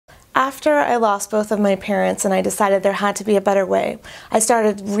After I lost both of my parents and I decided there had to be a better way, I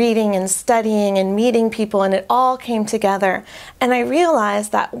started reading and studying and meeting people, and it all came together. And I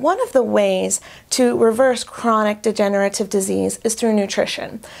realized that one of the ways to reverse chronic degenerative disease is through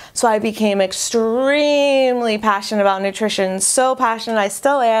nutrition. So I became extremely passionate about nutrition, so passionate I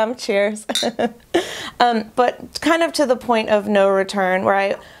still am, cheers. But kind of to the point of no return,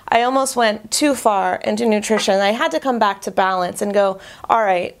 where I almost went too far into nutrition. I had to come back to balance and go, all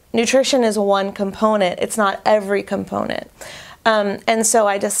right, nutrition is one component. It's not every component. And so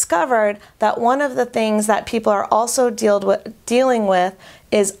I discovered that one of the things that people are also dealing with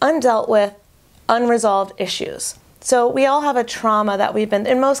is undealt with, unresolved issues. So we all have a trauma that we've been,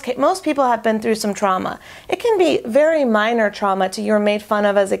 in most people have been through some trauma. It can be very minor trauma to you were made fun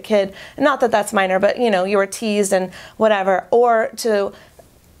of as a kid. Not that that's minor, but you know, you were teased and whatever, or to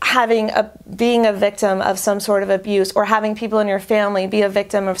being a victim of some sort of abuse, or having people in your family be a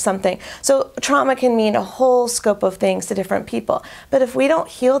victim of something. So trauma can mean a whole scope of things to different people. But if we don't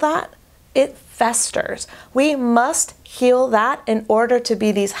heal that, it festers. We must heal that in order to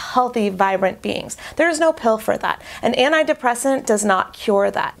be these healthy, vibrant beings. There is no pill for that. An antidepressant does not cure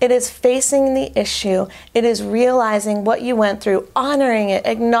that. It is facing the issue. It is realizing what you went through, honoring it,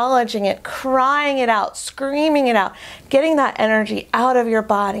 acknowledging it, crying it out, screaming it out, getting that energy out of your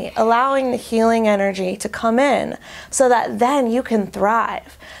body, allowing the healing energy to come in so that then you can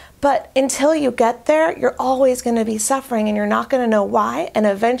thrive. But until you get there, you're always going to be suffering, and you're not going to know why. And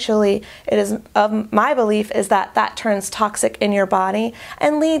eventually, it is my belief is that that turns toxic in your body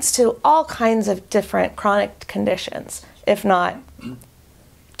and leads to all kinds of different chronic conditions, if not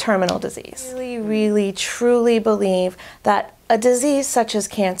terminal disease. I really, really, truly believe that a disease such as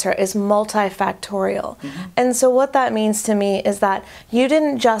cancer is multifactorial. And so what that means to me is that you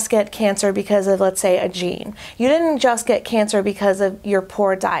didn't just get cancer because of, let's say, a gene. You didn't just get cancer because of your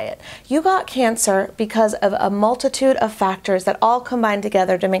poor diet. You got cancer because of a multitude of factors that all combine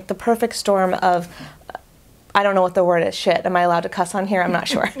together to make the perfect storm of, I don't know what the word is, shit. Am I allowed to cuss on here? I'm not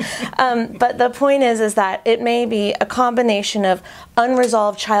sure. But the point is that it may be a combination of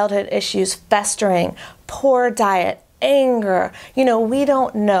unresolved childhood issues festering, poor diet, anger, you know, we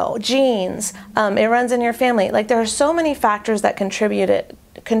don't know, genes, it runs in your family. Like, there are so many factors that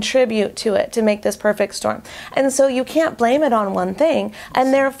contribute to it to make this perfect storm. And so you can't blame it on one thing,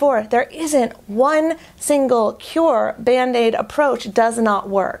 and therefore there isn't one single cure. Band-Aid approach does not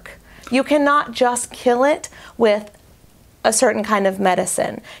work. You cannot just kill it with a certain kind of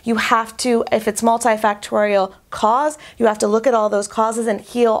medicine. You have to, if it's multifactorial cause, you have to look at all those causes and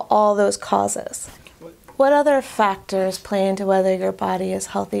heal all those causes. What other factors play into whether your body is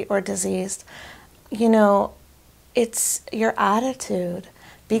healthy or diseased? You know, it's your attitude,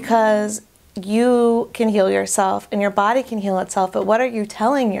 because you can heal yourself and your body can heal itself, but what are you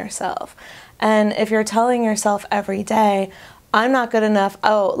telling yourself? And if you're telling yourself every day, I'm not good enough.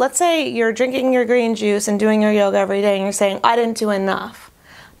 Oh, let's say you're drinking your green juice and doing your yoga every day and you're saying, I didn't do enough.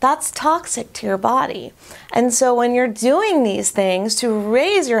 That's toxic to your body. And so when you're doing these things to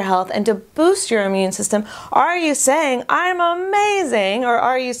raise your health and to boost your immune system, are you saying, I'm amazing? Or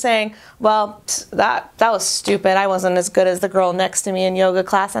are you saying, well, that was stupid. I wasn't as good as the girl next to me in yoga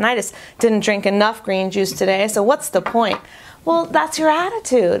class, and I just didn't drink enough green juice today, so what's the point? Well, that's your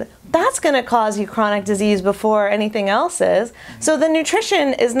attitude. That's going to cause you chronic disease before anything else is. So the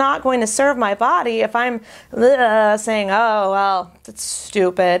nutrition is not going to serve my body if I'm saying, oh, well, that's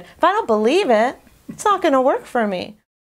stupid. If I don't believe it, it's not going to work for me.